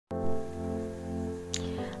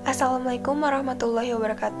Assalamualaikum warahmatullahi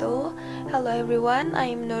wabarakatuh. Hello everyone,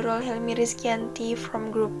 I'm Nurul Hilmy Rizqiyanti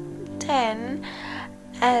from group 10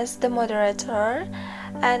 as the moderator,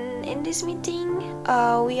 and in this meeting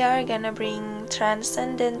we are gonna bring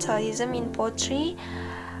Transcendentalism in poetry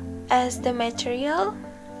as the material.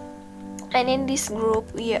 And in this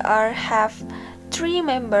group we have 3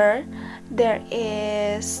 members. There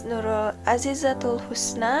is Nurul Azizatul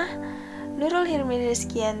Khusnah, Nurul Hilmy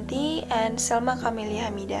Rizqiyanti, and Shelma Kamilia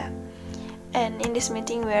Hamidah. And in this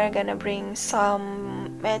meeting we are gonna bring some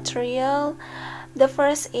material. The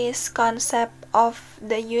first is concept of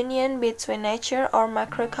the union between nature or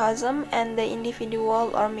macrocosm and the individual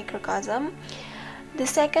or microcosm. The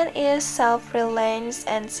second is self-reliance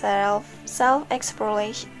and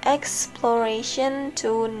self-exploration to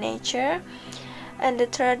nature. And the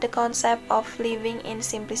third, the concept of living in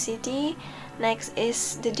simplicity. Next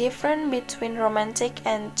is the difference between romantic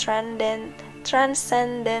and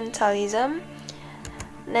transcendentalism.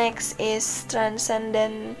 Next is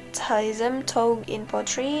transcendentalism taught in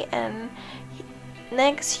poetry. And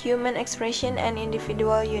next, human expression and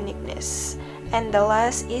individual uniqueness. And the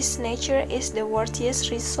last is nature is the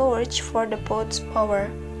worthiest resource for the poet's power.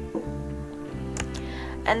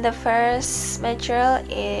 And the first material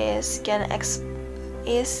is gonna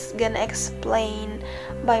explain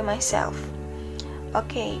by myself.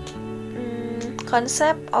 Okay,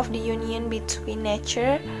 concept of the union between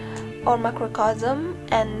nature or macrocosm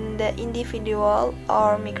and the individual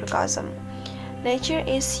or microcosm. Nature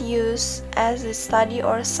is used as a study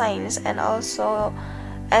or science and also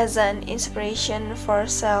as an inspiration for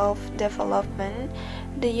self-development,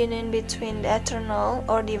 the union between the eternal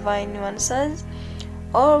or divine nuances.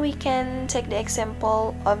 Or we can take the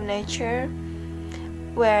example of nature,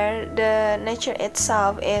 where the nature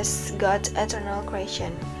itself is God's eternal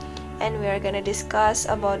creation. And we are going to discuss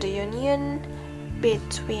about the union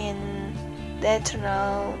between the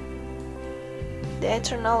eternal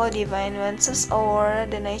or divine nuances or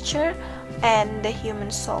the nature and the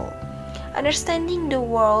human soul. Understanding the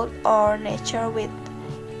world or nature with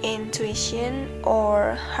intuition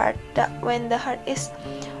or heart, that when the heart is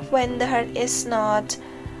not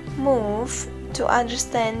moved to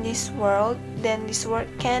understand this world, then this world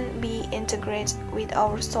can be integrated with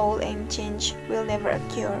our soul and change will never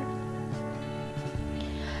occur.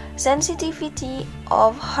 Sensitivity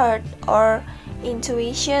of heart or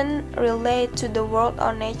intuition relate to the world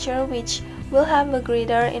or nature, which will have a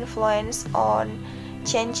greater influence on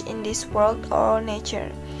change in this world or nature.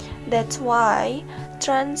 That's why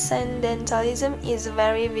Transcendentalism is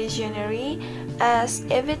very visionary, as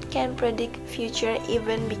if it can predict future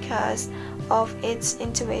even because of its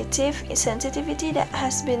intuitive sensitivity that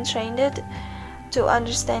has been trained to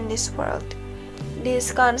understand this world.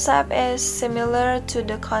 This concept is similar to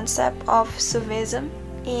the concept of Sufism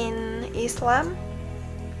in Islam,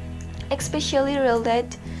 especially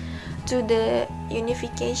related to the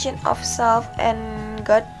unification of self and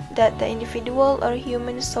God, that the individual or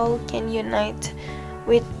human soul can unite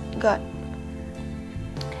with God.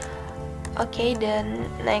 Okay, the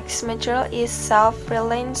next material is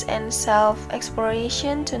self-reliance and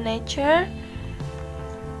self-exploration to nature.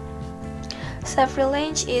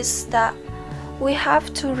 Self-reliance is that we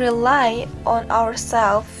have to rely on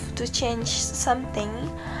ourselves to change something,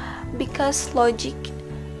 because logic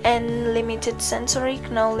and limited sensory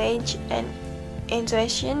knowledge and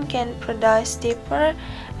intuition can produce deeper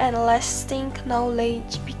and lasting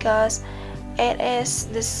knowledge, because it is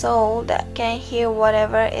the soul that can hear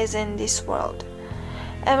whatever is in this world.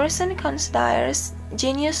 Emerson considers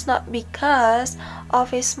genius not because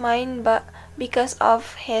of his mind but because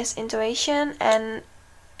of his intuition, and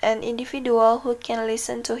an individual who can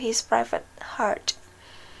listen to his private heart.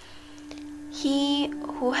 He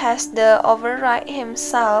who has the override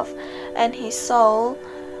himself and his soul,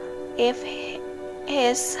 if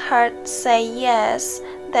his heart say yes,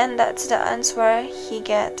 then that's the answer he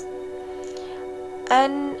get.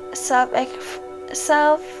 And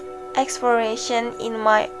self-exploration, in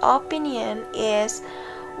my opinion, is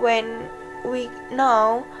when we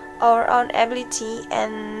know our own ability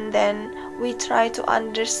and then we try to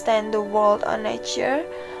understand the world or nature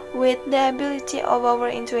with the ability of our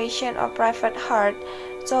intuition or private heart,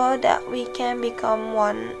 so that we can become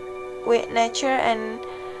one with nature and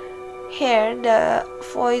hear the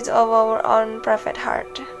voice of our own private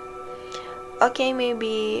heart. Okay,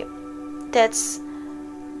 maybe that's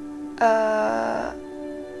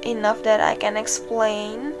enough that I can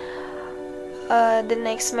explain. The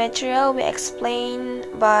next material we explain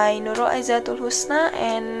by Nurul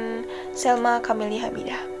and Shelma Kamilia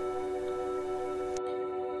Hamidah.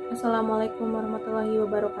 Assalamualaikum warahmatullahi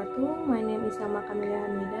wabarakatuh. My name is Kamilia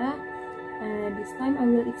Hamidah. This time I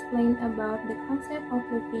will explain about the concept of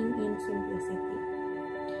living in simplicity.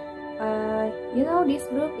 This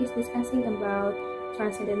group is discussing about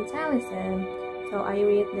Transcendentalism. So I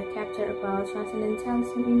read the chapter about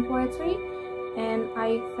Transcendentalism in poetry, and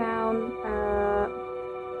I found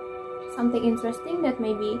something interesting that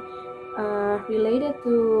may be related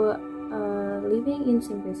to living in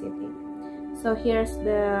simplicity. So here's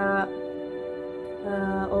the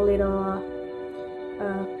little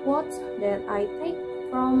quote that I take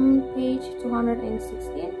from page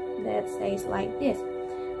 216 that says like this.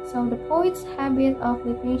 So the poet's habit of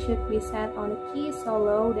living should be set on a key so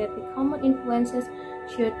low that the common influences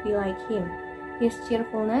should be like him. His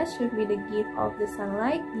cheerfulness should be the gift of the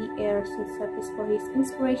sunlight, the air should suffice for his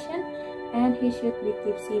inspiration, and he should be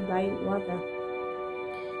tipsy by water.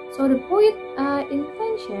 So the poet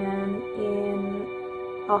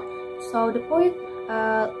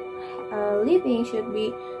living should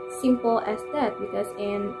be simple as that, because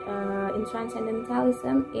in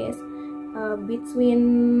Transcendentalism is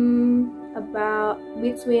between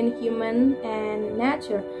human and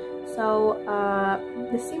nature. So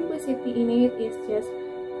the simplicity in it is just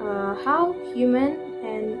how human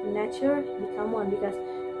and nature become one, because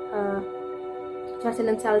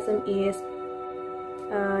Transcendentalism is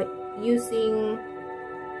using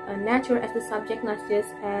nature as the subject, not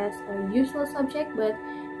just as a usual subject, but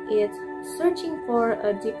it's searching for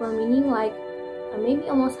a deeper meaning, like maybe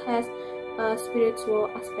almost has a spiritual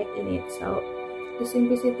aspect in it. So the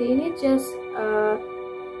simplicity in it, just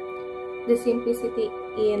the simplicity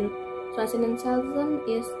in Transcendentalism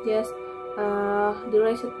is just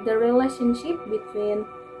the relationship between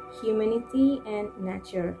humanity and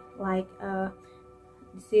nature. Like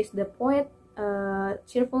this is the poet.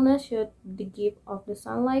 Cheerfulness should be the gift of the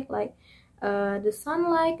sunlight. Like the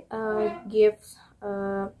sunlight gives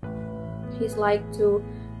his light to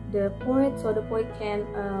the poet, so the poet can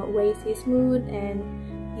raise his mood, and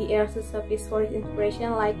the air to surface for his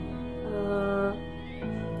inspiration. Like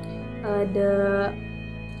the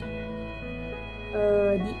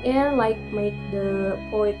air like make the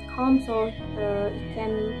poet calm, so it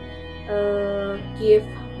can give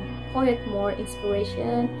poet more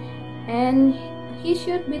inspiration. And he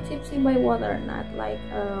should be tipsy by water, not like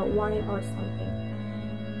wine or something.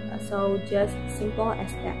 So just simple as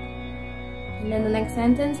that. And then the next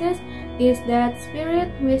sentences is that spirit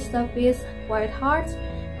which suffices quiet hearts,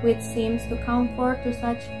 which seems to comfort to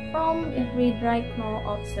such from every dry knoll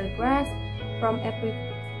of the grass, from every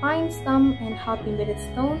pine stump and hot embedded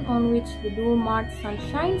stone on which the dull-marred sun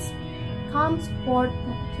shines, comes forth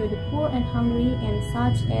to the poor and hungry and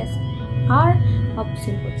such as are of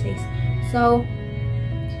simple taste. So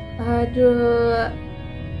the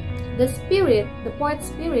spirit, the poet's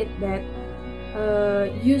spirit that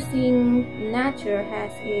using nature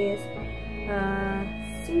has is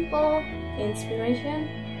simple inspiration,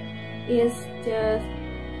 is just,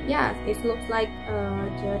 yeah, it looks like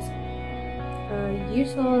just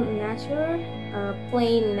usual nature,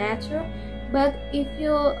 plain nature. But if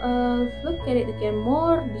you look at it again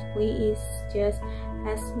more deeply, it's just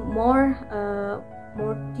has more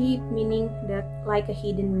deep meaning, that like a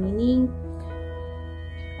hidden meaning.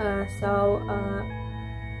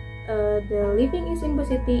 The living in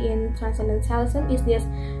simplicity in Transcendentalism is just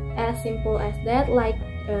as simple as that, like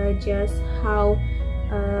just how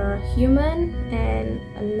human and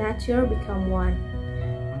nature become one.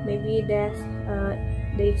 Maybe that's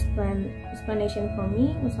the explanation for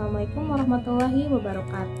me. Wassalamualaikum warahmatullahi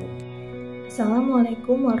wabarakatuh.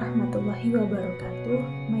 Assalamualaikum warahmatullahi wabarakatuh.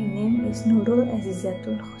 My name is Nurul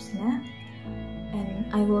Azizatul Khusnah, and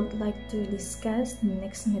I would like to discuss the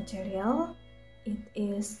next material. It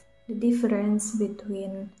is the difference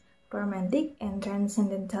between romantic and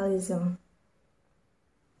transcendentalism.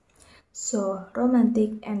 So,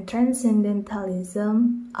 romantic and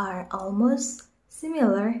transcendentalism are almost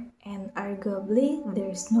similar, and arguably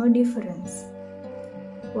there is no difference.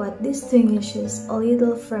 What distinguishes a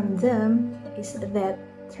little from them is that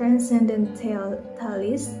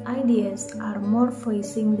transcendentalist ideas are more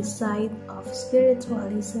facing the side of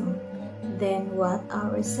spiritualism than what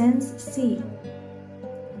our senses see.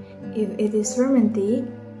 If it is romantic,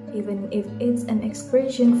 even if it's an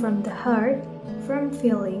expression from the heart, from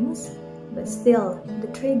feelings, but still the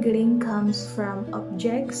triggering comes from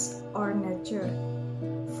objects or nature.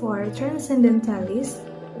 For transcendentalists,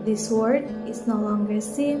 this word is no longer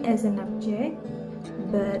seen as an object,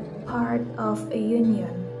 but part of a union.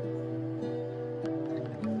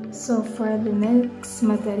 So for the next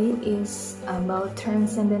material is about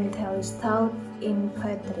transcendentalist thought in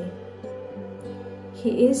poetry.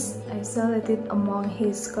 He is isolated among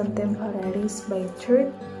his contemporaries by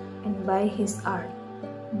truth and by his art,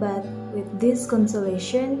 but with this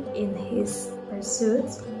consolation in his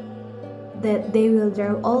pursuits, that they will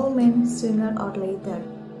draw all men sooner or later,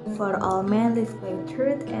 for all men live by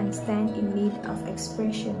truth and stand in need of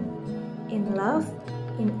expression, in love,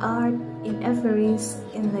 in art, in avarice,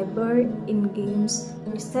 in labor, in games.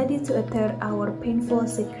 We study to utter our painful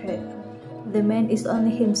secret. The man is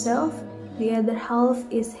only himself, the other half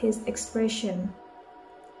is his expression.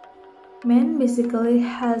 Man basically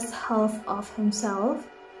has half of himself,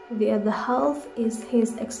 the other half is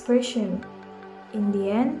his expression. In the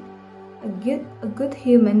end, a good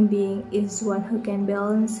human being is one who can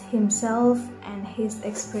balance himself and his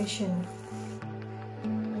expression.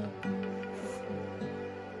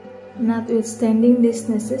 Notwithstanding this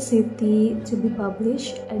necessity to be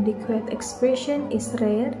published, adequate expression is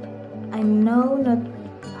rare. I know not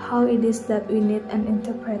how it is that we need an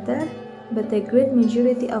interpreter, but the great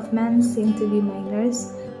majority of men seem to be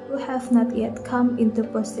minors who have not yet come into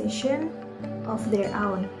possession of their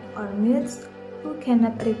own, or mutes who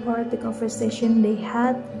cannot report the conversation they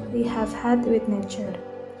have had with nature.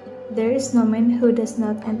 There is no man who does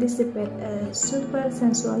not anticipate a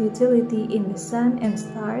supersensual utility in the sun and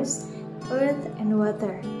stars, earth and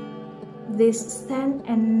water. These stand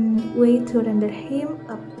and wait to render him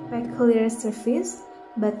a peculiar service,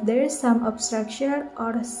 but there is some obstruction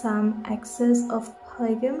or some excess of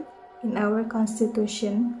polygamy in our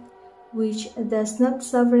constitution, which does not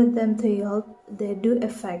suffer them to yield the due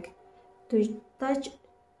effect. To touch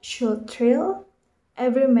should thrill.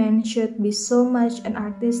 Every man should be so much an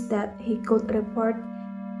artist that he could report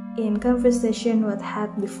in conversation what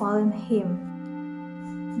had befallen him.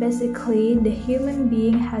 Basically, the human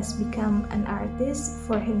being has become an artist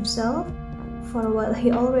for himself, for what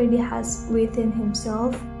he already has within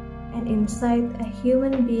himself, and inside a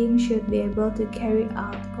human being should be able to carry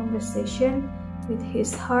out conversation with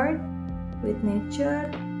his heart, with nature,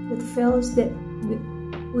 with values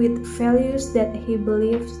that he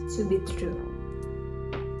believes to be true.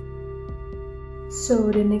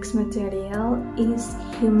 So the next material is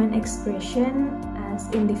human expression as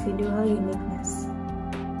individual uniqueness.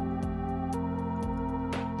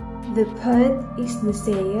 The poet is the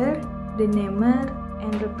sayer, the namer,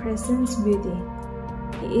 and represents beauty.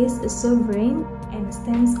 He is a sovereign and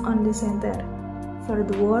stands on the center, for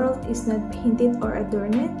the world is not painted or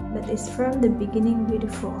adorned, but is from the beginning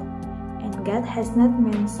beautiful. And God has not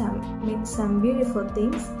made some beautiful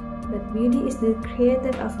things, but beauty is the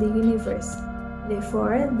creator of the universe.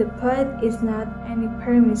 Therefore, the poet is not any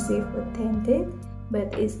permissive potentate,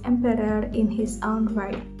 but is emperor in his own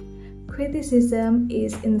right. Criticism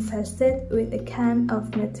is infested with a kind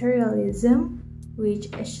of materialism, which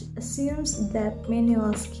assumes that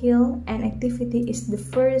manual skill and activity is the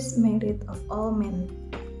first merit of all men,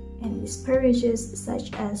 and disparages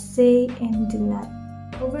such as say and do not,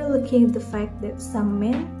 overlooking the fact that some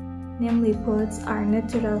men, namely poets, are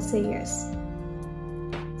natural sayers,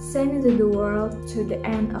 sent into the world to the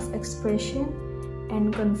end of expression,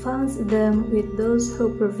 and confounds them with those who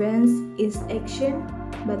prevents its action,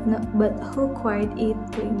 but who quiet it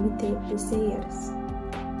to imitate the sayers.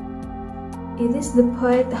 It is the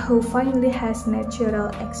poet who finally has natural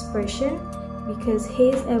expression, because he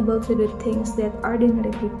is able to do things that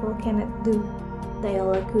ordinary people cannot do.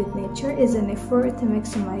 Dialogue with nature is an effort to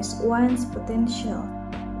maximize one's potential.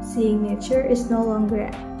 Seeing nature is no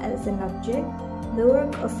longer as an object, the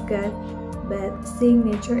work of God, but seeing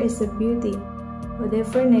nature is a beauty.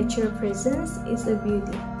 Whatever nature presents is a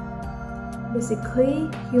beauty. Basically,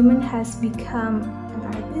 human has become an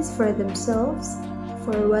artist for themselves,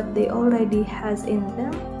 for what they already has in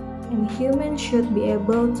them, and humans should be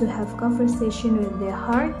able to have conversation with their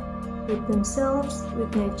heart, with themselves,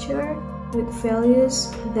 with nature, with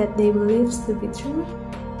values that they believe to be true,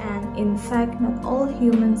 and in fact not all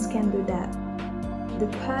humans can do that. The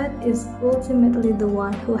poet is ultimately the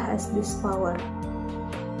one who has this power.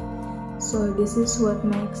 So this is what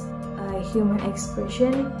makes human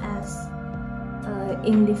expression as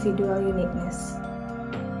individual uniqueness.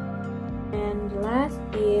 And last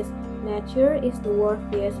is nature is the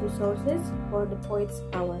worthiest resources for the poet's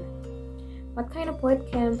power. What kind of poet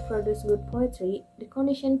can produce good poetry? The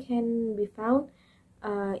condition can be found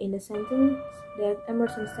in the sentence that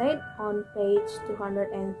Emerson said on page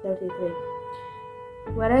 233.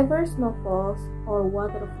 Wherever snow falls, or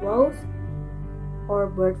water flows, or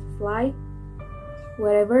birds fly,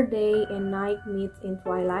 wherever day and night meet in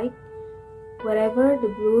twilight, wherever the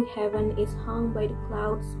blue heaven is hung by the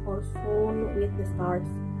clouds or sown with the stars,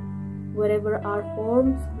 wherever are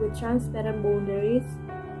forms with transparent boundaries,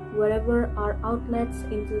 wherever are outlets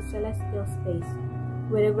into celestial space,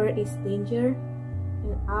 wherever is danger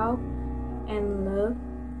and awe and love,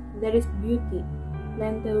 there is beauty,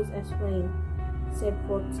 plenteous as rain, set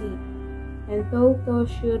for tea. And though thou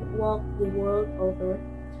should walk the world over,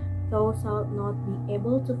 thou shalt not be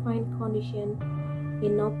able to find condition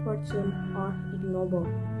inopportune or ignoble.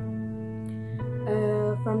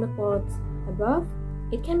 From the quotes above,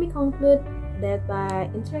 it can be concluded that by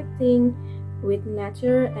interacting with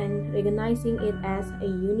nature and recognizing it as a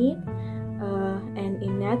unit, and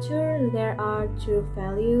in nature there are true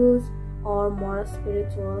values or more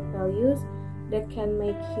spiritual values that can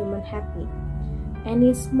make human happy.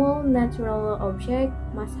 Any small natural object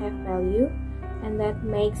must have value, and that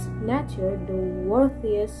makes nature the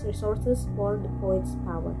worthiest resources for the poet's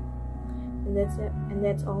power. And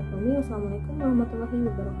that's all for me. Wassalamualaikum warahmatullahi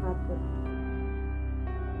wabarakatuh.